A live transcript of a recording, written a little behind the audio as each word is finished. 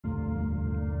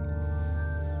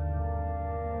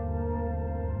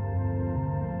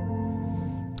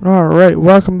Alright,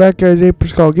 welcome back guys,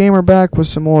 Skull Gamer back with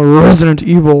some more Resident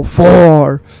Evil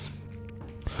 4.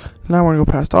 Now we're going to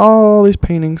go past all these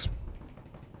paintings.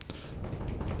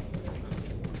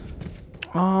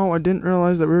 Oh, I didn't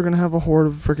realize that we were going to have a horde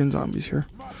of freaking zombies here.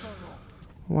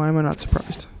 Why am I not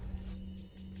surprised?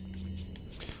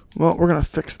 Well, we're going to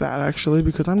fix that actually,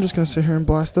 because I'm just going to sit here and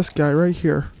blast this guy right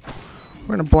here.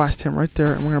 We're going to blast him right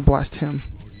there, and we're going to blast him.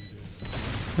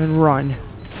 And run.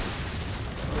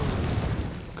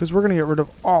 Because we're going to get rid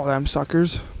of all them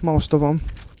suckers. Most of them.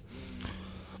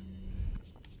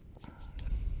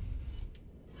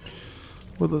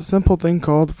 With a simple thing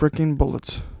called freaking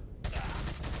bullets.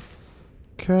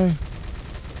 Okay.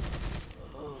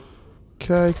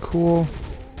 Okay, cool.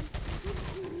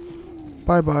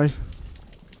 Bye-bye.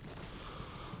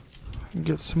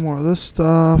 Get some more of this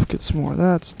stuff. Get some more of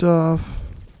that stuff.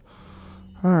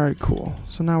 Alright, cool.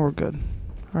 So now we're good.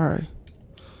 Alright.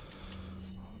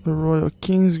 The Royal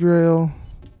King's Grail.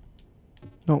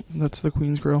 Nope, that's the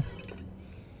Queen's Grail.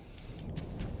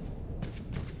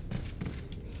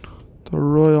 The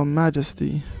Royal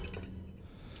Majesty.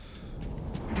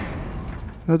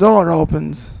 The door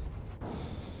opens.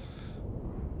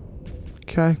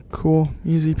 Okay, cool.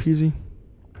 Easy peasy.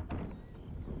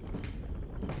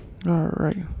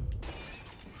 Alright.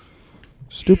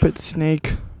 Stupid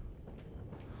snake.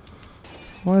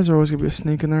 Why is there always going to be a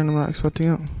snake in there and I'm not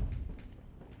expecting it?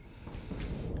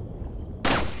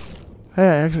 Hey,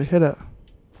 I actually hit it.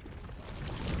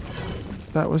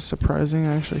 That was surprising.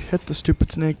 I actually hit the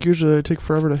stupid snake. Usually I take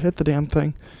forever to hit the damn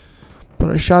thing. But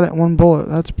I shot it in one bullet.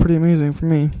 That's pretty amazing for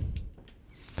me.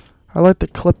 I like the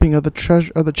clipping of the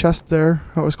treasure of the chest there.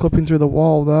 How it was clipping through the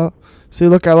wall of that. See,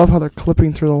 look, I love how they're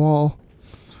clipping through the wall.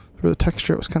 Through the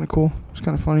texture, it was kind of cool. It was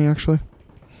kind of funny, actually.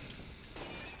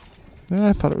 Yeah,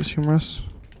 I thought it was humorous.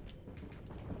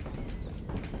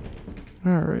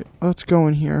 Alright, let's go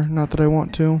in here. Not that I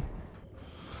want to.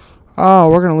 Oh,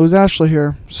 we're going to lose Ashley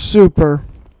here. Super.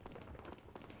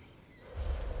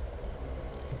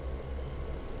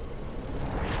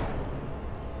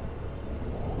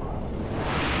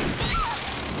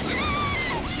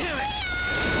 Damn it!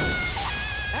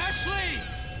 Ashley!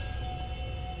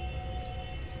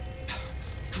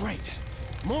 Great.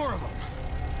 More of them.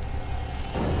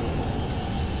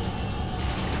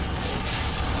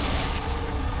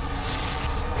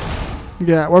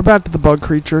 Yeah, we're back to the bug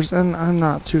creatures, and I'm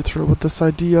not too thrilled with this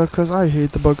idea, because I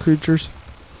hate the bug creatures.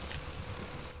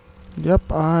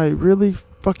 Yep, I really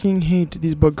fucking hate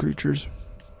these bug creatures.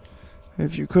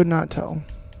 If you could not tell.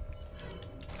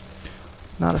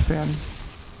 Not a fan.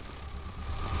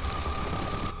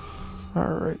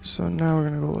 Alright, so now we're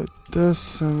going to go like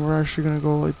this, and we're actually going to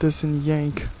go like this and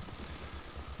yank.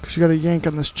 Because you got to yank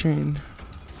on this chain.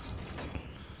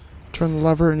 Turn the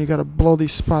lever, and you got to blow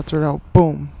these spots right out.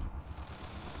 Boom.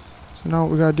 So now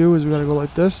what we gotta do is we gotta go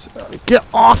like this. Get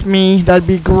off me! That'd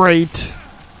be great.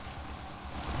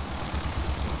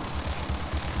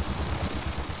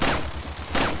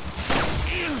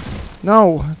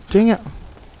 No! Dang it.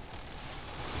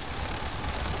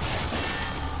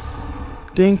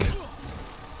 Dink.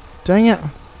 Dang it.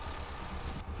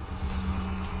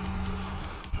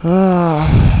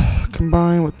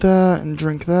 Combine with that and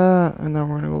drink that. And then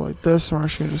we're gonna go like this. We're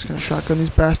actually just gonna shotgun these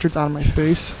bastards out of my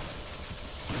face.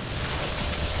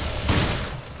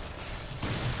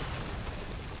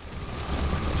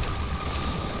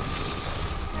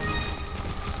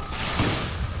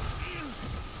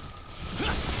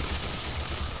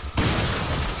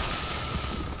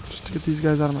 Get these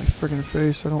guys out of my freaking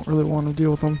face. I don't really want to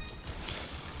deal with them.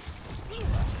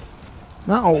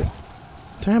 No!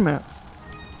 Damn it.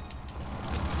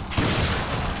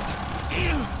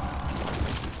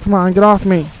 Come on, get off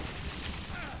me.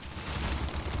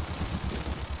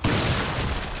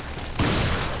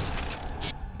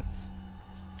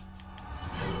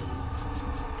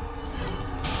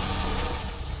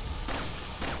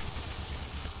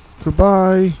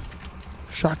 Goodbye.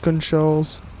 Shotgun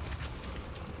shells.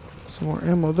 Some more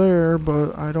ammo there,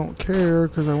 but I don't care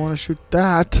because I want to shoot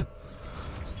that.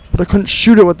 But I couldn't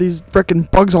shoot it with these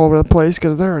frickin' bugs all over the place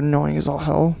because they're annoying as all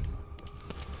hell.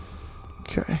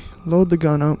 Okay, load the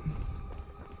gun up.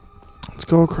 Let's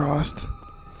go across.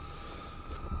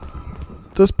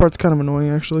 This part's kind of annoying,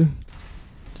 actually.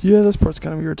 Yeah, this part's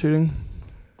kind of irritating.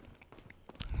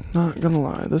 Not gonna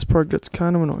lie, this part gets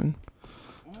kind of annoying.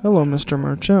 Hello, Mr.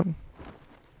 Merchant.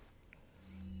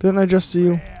 Didn't I just see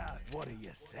you?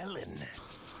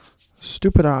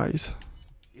 Stupid eyes.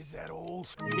 Is that old?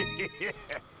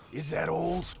 Is that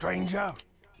old, stranger?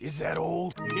 Is that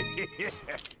old?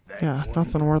 Yeah,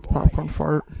 nothing worth popcorn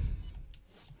fart.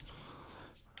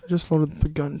 I just loaded the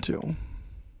gun too.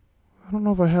 I don't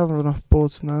know if I have enough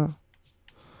bullets in that.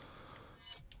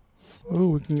 Oh,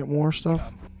 we can get more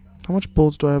stuff. How much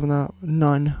bullets do I have in that?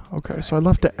 None. Okay, so I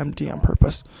left it empty on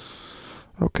purpose.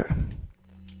 Okay.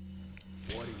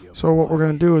 So what we're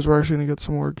going to do is we're actually going to get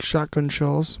some more shotgun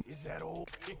shells.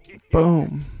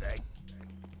 Boom.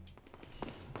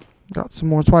 Got some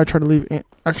more. That's why I try to leave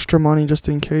extra money just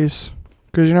in case.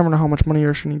 Because you never know how much money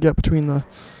you're actually going to get between the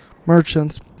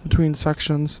merchants, between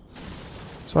sections.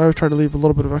 So I always try to leave a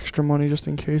little bit of extra money just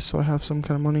in case, so I have some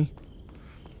kind of money.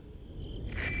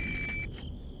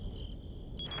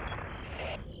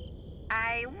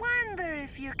 I wonder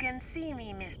if you can see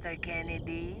me, Mr.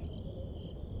 Kennedy.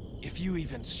 If you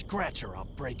even scratch her, I'll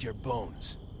break your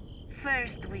bones.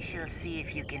 First, we shall see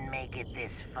if you can make it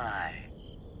this far.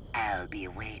 I'll be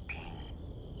waiting.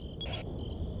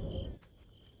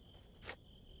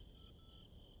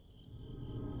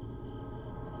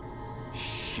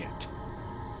 Shit.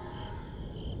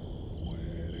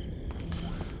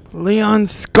 Leon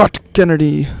Scott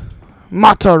Kennedy.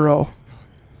 Mataro.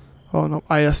 Oh no,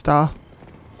 ahí está.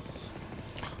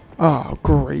 Oh,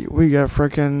 great. We got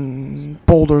frickin'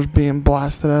 boulders being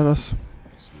blasted at us.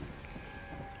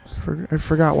 I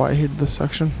forgot why I hated this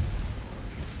section.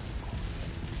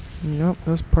 Yep,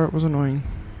 this part was annoying.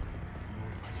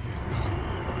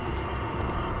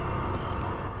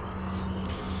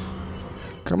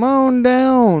 Come on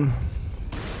down.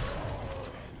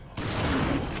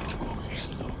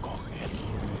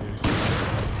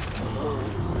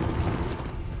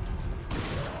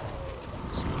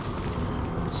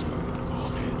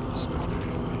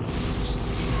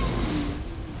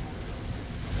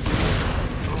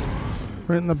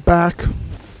 Right in the back.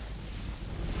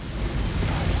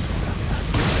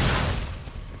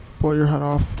 Blow your head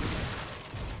off.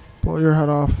 Blow your head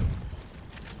off.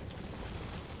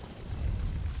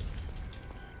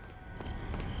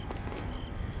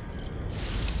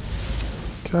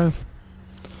 Okay.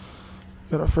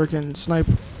 Got a freaking snipe.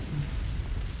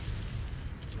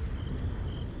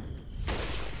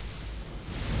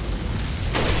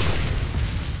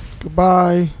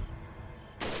 Goodbye.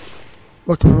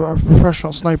 Look, a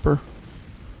professional sniper.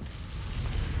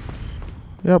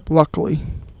 Yep, luckily.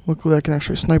 Luckily I can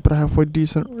actually snipe at a halfway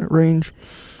decent range.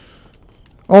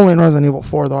 Only in Resident Evil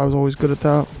 4 though, I was always good at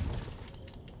that.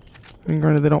 I mean,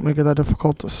 granted they don't make it that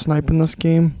difficult to snipe in this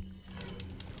game.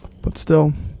 But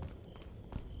still.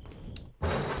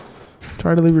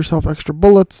 Try to leave yourself extra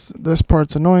bullets. This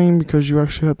part's annoying because you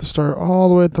actually have to start all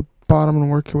the way at the bottom and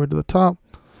work your way to the top.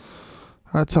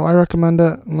 That's how I recommend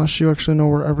it, unless you actually know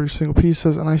where every single piece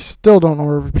is. And I still don't know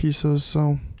where every piece is,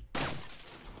 so.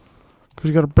 Because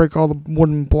you got to break all the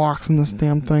wooden blocks in this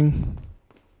damn thing.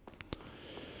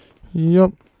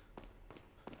 Yep.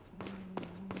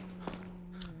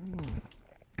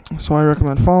 So I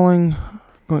recommend falling,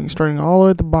 starting all the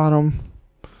way at the bottom,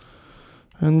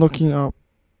 and looking up,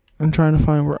 and trying to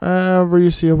find wherever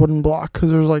you see a wooden block, because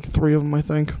there's like 3 of them, I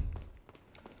think.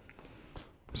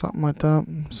 Something like that.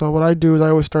 So what I do is I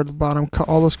always start at the bottom, cut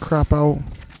all this crap out,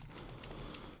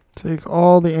 take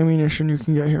all the ammunition you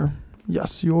can get here.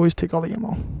 Yes, you always take all the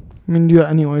ammo. I mean, you do that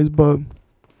anyways, but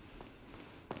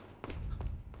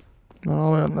not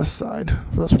all the way on this side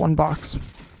for this one box.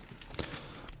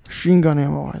 Machine gun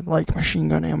ammo. I like machine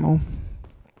gun ammo.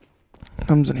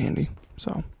 Comes in handy.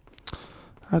 So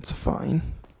that's fine.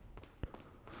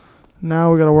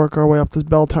 Now we gotta work our way up this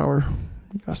bell tower.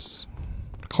 Yes.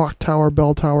 Clock tower,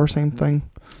 bell tower, same thing.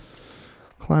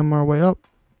 Climb our way up.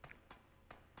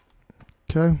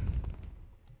 Okay.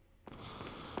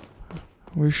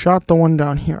 We shot the one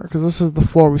down here, because this is the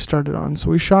floor we started on. So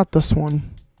we shot this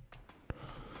one.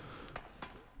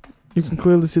 You can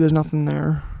clearly see there's nothing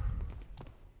there.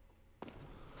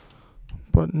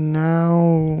 But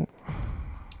now...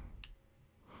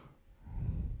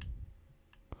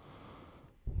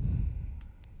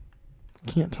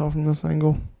 Can't tell from this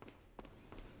angle.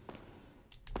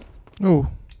 Oh,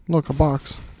 look, a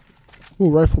box.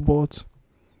 Ooh, rifle bullets.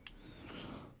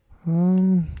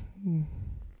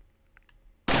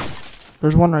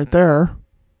 There's one right there.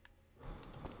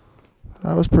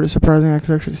 That was pretty surprising I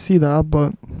could actually see that,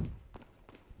 but...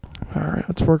 Alright,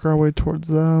 let's work our way towards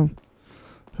that.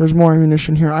 There's more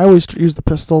ammunition here. I always use the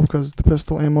pistol, because the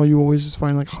pistol ammo, you always just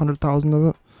find like 100,000 of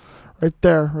it. Right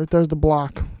there. Right there's the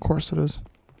block. Of course it is.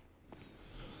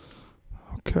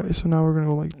 Okay, so now we're going to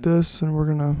go like this, and we're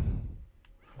going to...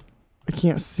 I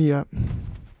can't see it.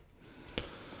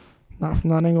 Not from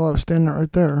that angle I was standing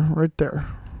right there. Right there.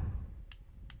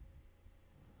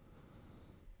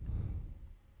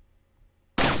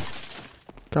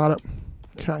 Got it.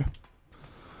 Okay.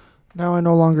 Now I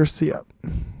no longer see it.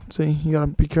 See, you gotta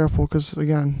be careful because,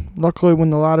 again, luckily when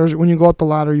you go up the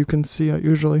ladder, you can see it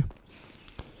usually.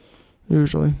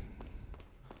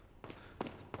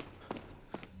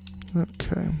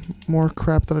 Okay, more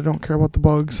crap that I don't care about the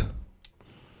bugs.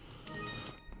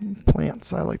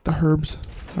 Plants, I like the herbs.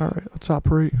 Alright, let's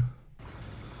operate.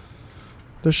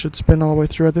 This should spin all the way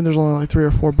through. I think there's only like 3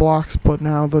 or 4 blocks, but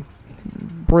now the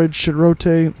bridge should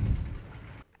rotate.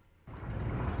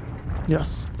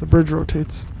 Yes, the bridge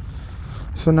rotates.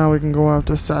 So now we can go out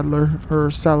to Salazar.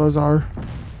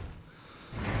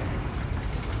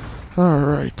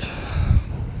 Alright.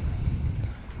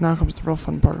 Now comes the real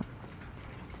fun part.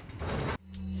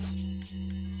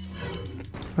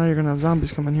 Now you're gonna have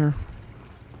zombies come in here.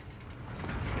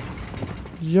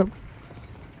 Yep.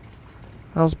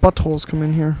 Else buttholes come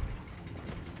in here.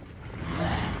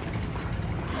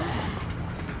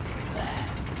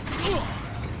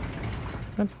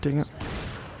 God dang it.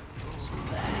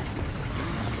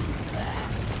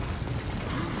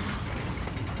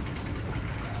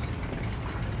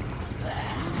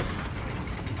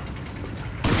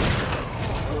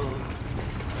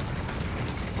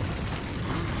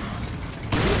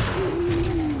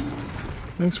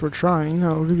 Thanks for trying.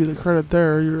 I'll give you the credit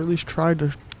there. You at least tried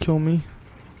to kill me.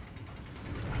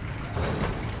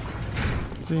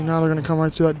 See, now they're gonna come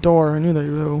right through that door. I knew they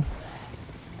would.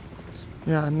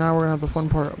 Yeah, now we're gonna have the fun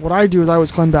part. What I do is I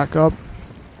always climb back up.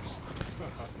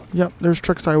 Yep, there's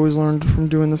tricks I always learned from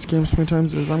doing this game so many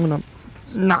times. Is I'm gonna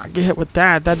not get hit with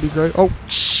that. That'd be great. Oh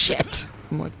shit!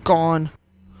 I'm like gone.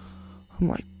 I'm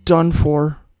like done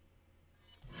for.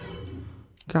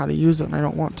 Gotta use it, and I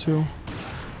don't want to.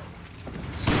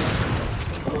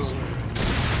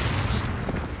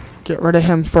 Get rid of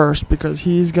him first because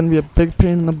he's gonna be a big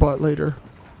pain in the butt later.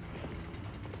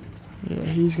 Yeah,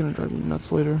 he's gonna drive me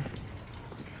nuts later.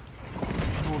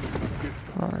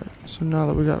 Alright, so now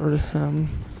that we got rid of him.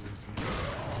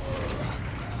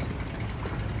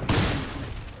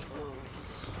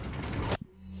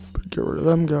 Get rid of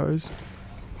them guys.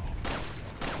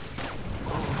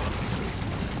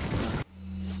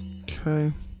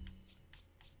 Okay.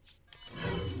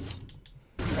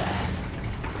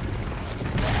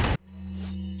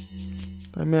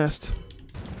 I missed.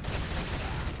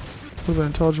 Would have been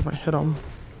intelligent if I hit him.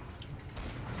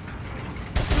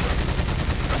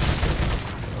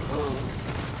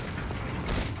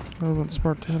 That would have been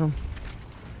smart to hit him.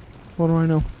 What do I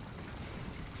know?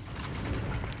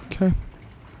 Okay.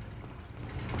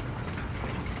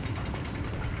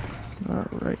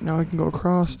 Alright, now I can go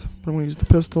across. But I'm going to use the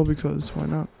pistol because why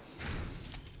not?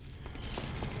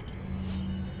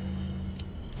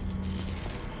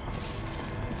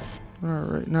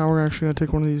 Alright, now we're actually going to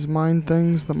take one of these mine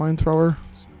things, the mine thrower.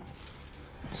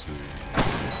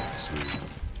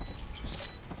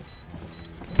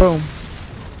 Boom.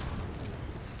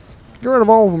 Get rid of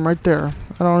all of them right there.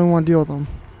 I don't even want to deal with them.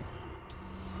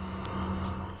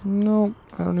 Nope,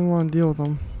 I don't even want to deal with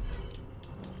them.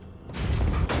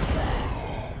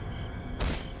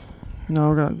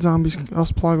 Now we got zombies,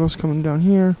 us plagos coming down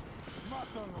here.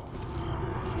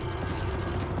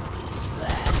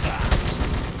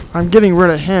 I'm getting rid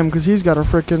of him because he's got a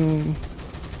freaking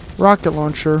rocket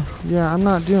launcher. Yeah, I'm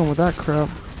not dealing with that crap.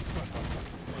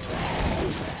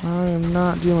 I am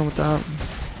not dealing with that.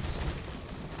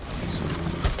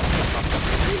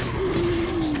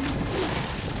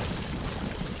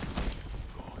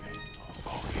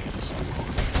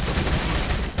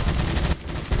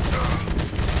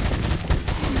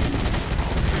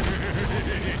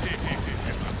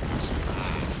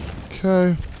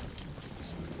 Okay.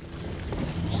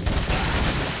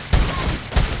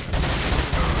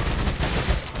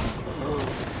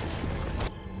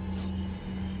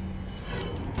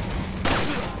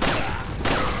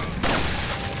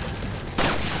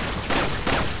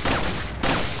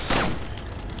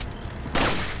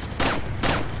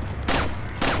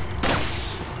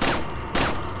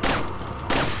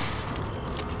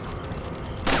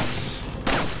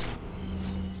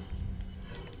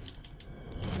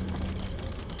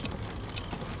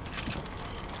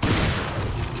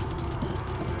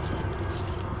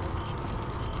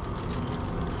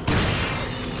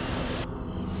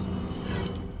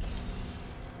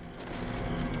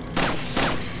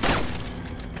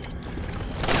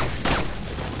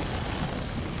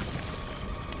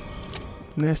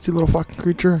 Nasty little fucking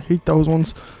creature. Hate those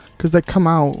ones. Because they come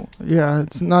out. Yeah,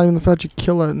 it's not even the fact you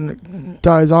kill it and it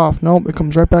dies off. Nope, it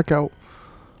comes right back out.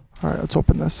 Alright, let's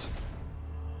open this.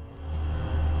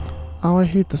 Oh, I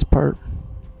hate this part.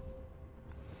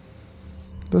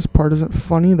 This part isn't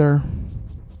fun either.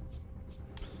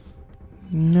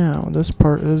 Now, this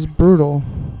part is brutal.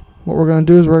 What we're going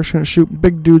to do is we're actually going to shoot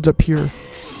big dudes up here.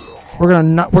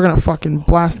 We're gonna fucking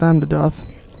blast them to death.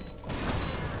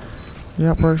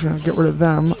 Yep, we're just gonna get rid of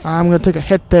them. I'm gonna take a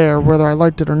hit there, whether I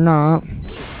liked it or not.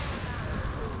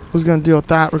 Was gonna deal with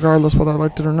that regardless whether I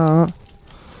liked it or not.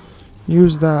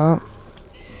 Use that.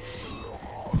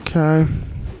 Okay.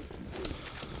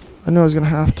 I knew I was gonna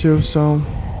have to, so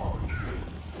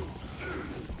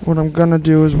what I'm gonna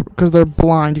do is, because they're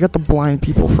blind, you got the blind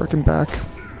people frickin' back.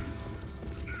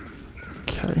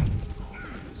 Okay.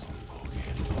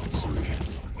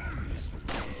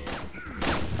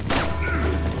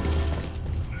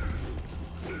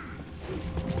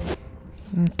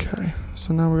 Okay,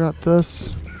 so now we got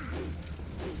this.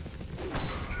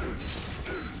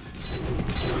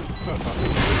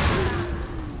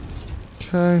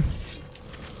 Okay.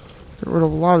 Get rid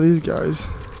of a lot of these guys.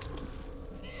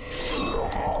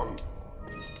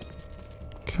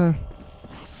 Okay.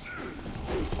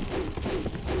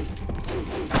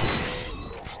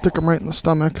 Stick them right in the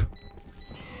stomach.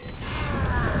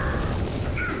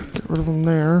 Get rid of them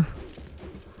there.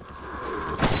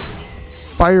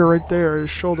 Fire right there at his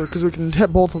shoulder, because we can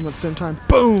hit both of them at the same time.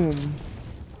 Boom!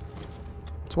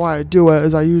 That's why I do it,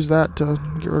 is I use that to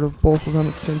get rid of both of them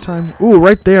at the same time. Ooh,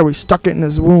 right there, we stuck it in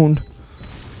his wound.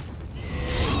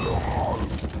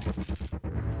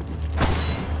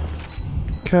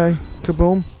 Okay,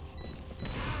 kaboom.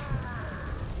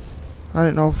 I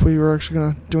didn't know if we were actually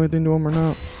going to do anything to him or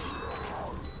not.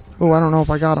 Oh, I don't know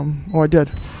if I got him. Oh, I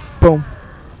did. Boom.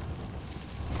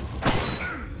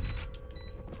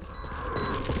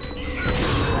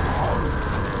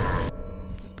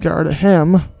 Got rid of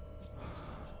him. I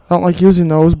don't like using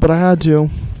those, but I had to.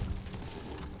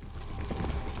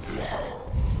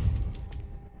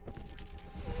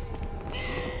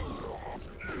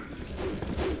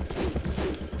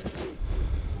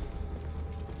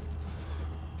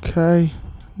 Okay,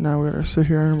 now we're gonna sit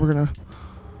here and we're gonna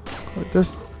go like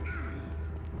this.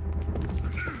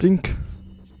 Dink.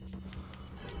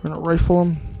 We're gonna rifle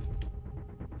him.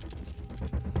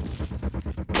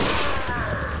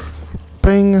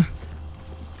 Bang.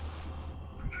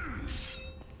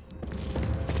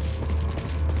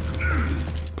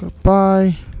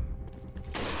 Goodbye.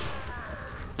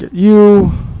 Get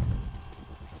you.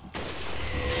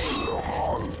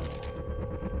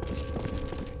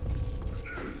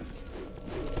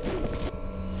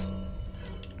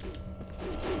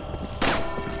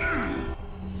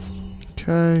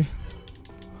 Okay.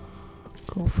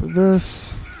 Go for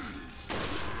this.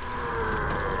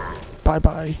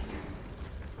 Bye-bye.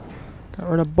 Got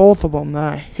rid of both of them.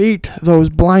 I hate those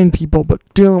blind people, but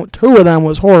dealing with two of them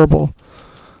was horrible.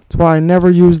 That's why I never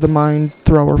used the mine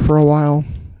thrower for a while.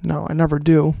 No, I never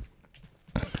do.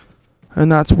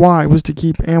 And that's why, was to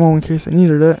keep ammo in case I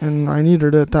needed it, and I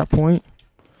needed it at that point.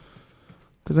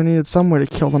 Because I needed some way to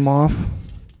kill them off.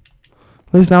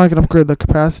 At least now I can upgrade the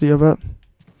capacity of it.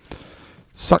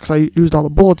 Sucks I used all the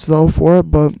bullets though for it,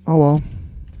 but oh well.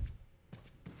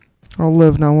 I'll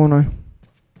live now, won't I?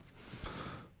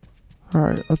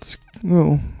 Alright, let's...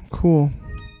 Oh, cool.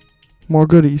 More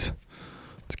goodies.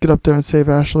 Let's get up there and save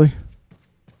Ashley.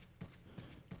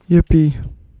 Yippee.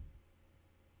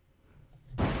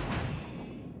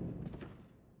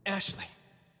 Ashley.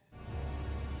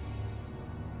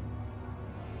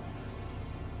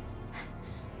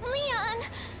 Leon!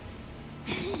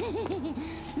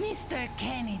 Mr.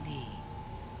 Kennedy,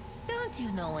 don't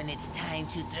you know when it's time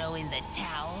to throw in the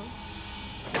towel?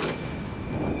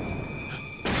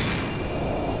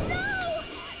 No!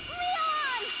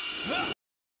 Leon!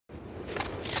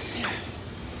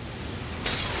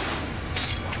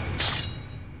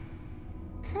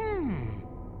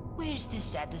 Where's the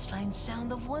satisfying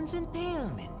sound of one's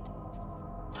impalement?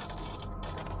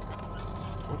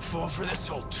 Won't fall for this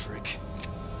old trick.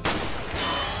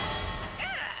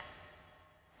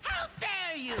 How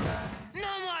dare you!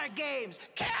 No more games!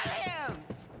 Kill him!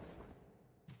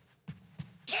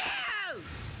 Kill!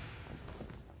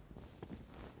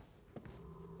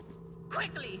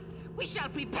 Quickly! We shall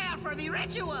prepare for the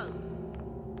ritual!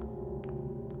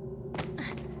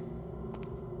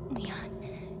 Leon,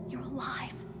 you're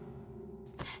alive.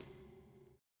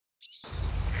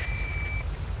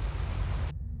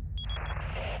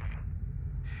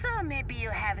 So maybe you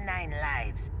have 9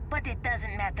 lives, but it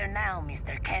doesn't matter now,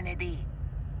 Mr. Kennedy.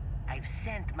 I've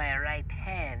sent my right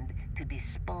hand to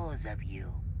dispose of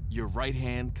you. Your right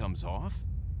hand comes off?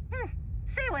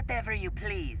 Say whatever you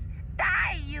please.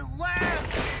 Die, you worm!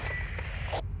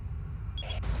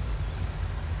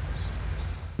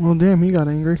 Well, damn, he got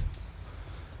angry.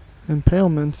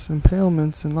 Impalements,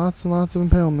 impalements, and lots of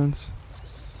impalements.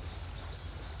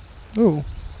 Ooh,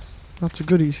 lots of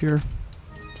goodies here.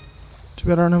 Too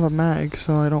bad I don't have a mag,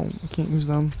 so I can't use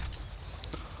them.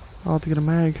 I'll have to get a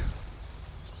mag.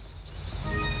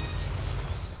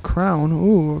 Crown.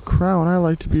 Ooh, a crown. I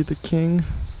like to be the king.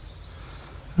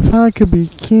 If I could be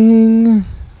king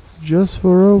just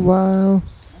for a while.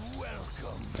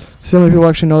 See how many people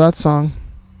actually know that song.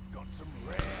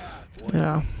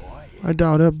 Yeah. I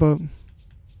doubt it, but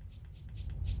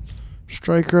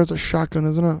Striker, it's a shotgun,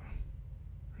 isn't it?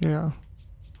 Yeah.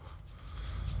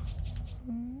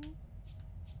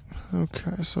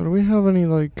 Okay, so do we have any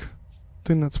like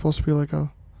thing that's supposed to be like a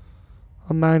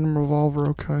magnum revolver?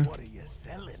 Okay. What are you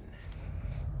selling?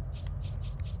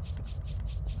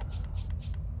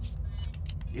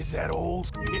 Is that all?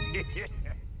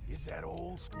 Is that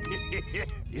all?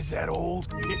 Is that all?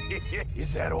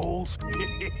 Is that all?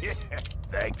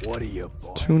 Thank. What are you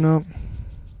buying? Tune up.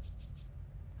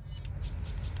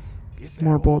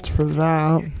 More bolts for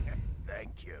that.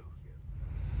 Thank you.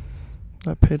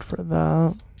 That paid for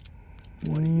that.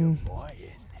 What are you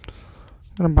buying?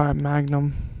 I'm gonna buy a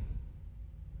magnum.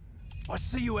 I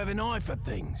see you have an eye for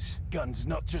things. Gun's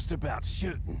not just about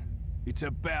shooting. It's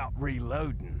about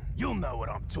reloading. You'll know what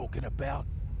I'm talking about.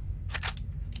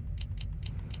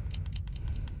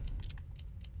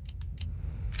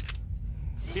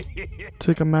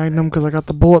 Take a magnum because I got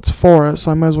the bullets for it,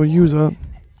 so I might as well use it.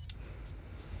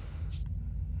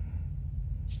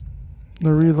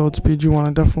 The reload speed, you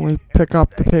want to definitely pick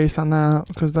up the pace on that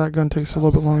because that gun takes a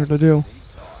little bit longer to do.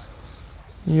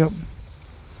 Yep.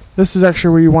 This is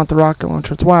actually where you want the rocket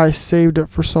launcher. It's why I saved it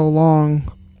for so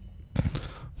long.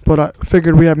 But I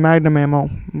figured we have magnum ammo.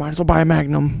 Might as well buy a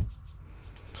magnum.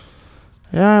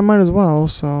 Yeah, I might as well,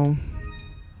 so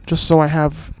just so I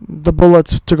have the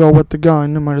bullets to go with the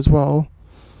gun, I might as well.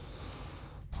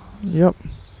 Yep.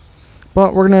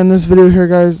 But we're going to end this video here,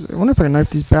 guys. I wonder if I can knife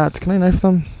these bats. Can I knife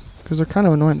them? Because they're kind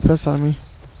of annoying the piss out of me.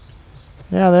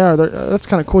 Yeah, they are. That's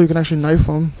kind of cool. You can actually knife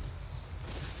them.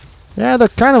 Yeah, they're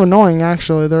kind of annoying,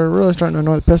 actually. They're really starting to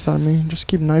annoy the piss out of me. Just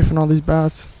keep knifing all these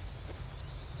bats.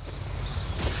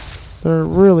 They're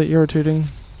really irritating.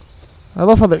 I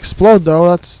love how they explode, though.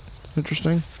 That's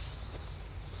interesting.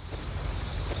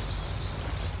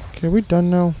 Okay, we done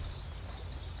now?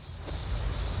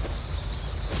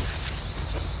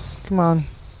 Come on.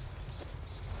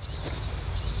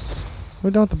 We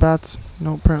done with the bats?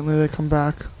 No, apparently they come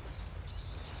back.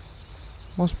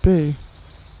 Must be.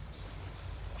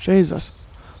 Jesus.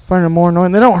 Finding them more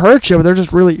annoying. They don't hurt you, but they're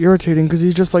just really irritating because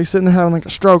he's just like sitting there having like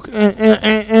a stroke. He's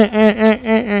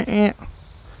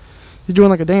doing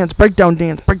like a dance. Breakdown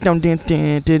dance. Breakdown dance.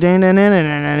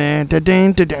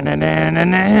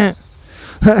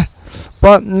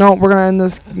 But no, we're going to end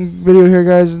this video here,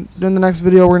 guys. In the next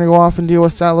video, we're going to go off and deal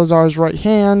with Salazar's right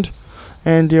hand.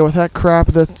 And deal with that crap.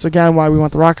 That's again why we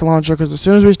want the rocket launcher. Because as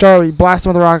soon as we start, we blast him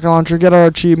with the rocket launcher, get our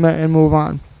achievement, and move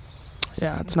on.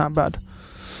 Yeah, it's not bad.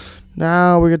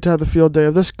 Now we get to have the field day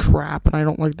of this crap, and I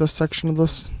don't like this section of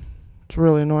this. It's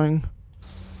really annoying.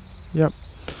 Yep.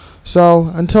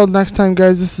 So, until next time,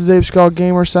 guys, this is Ape Skull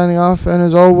Gamer signing off, and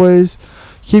as always,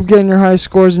 keep getting your high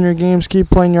scores in your games, keep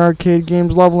playing your arcade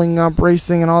games, leveling up,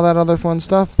 racing, and all that other fun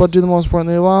stuff, but do the most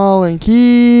importantly of all, and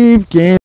keep gaming.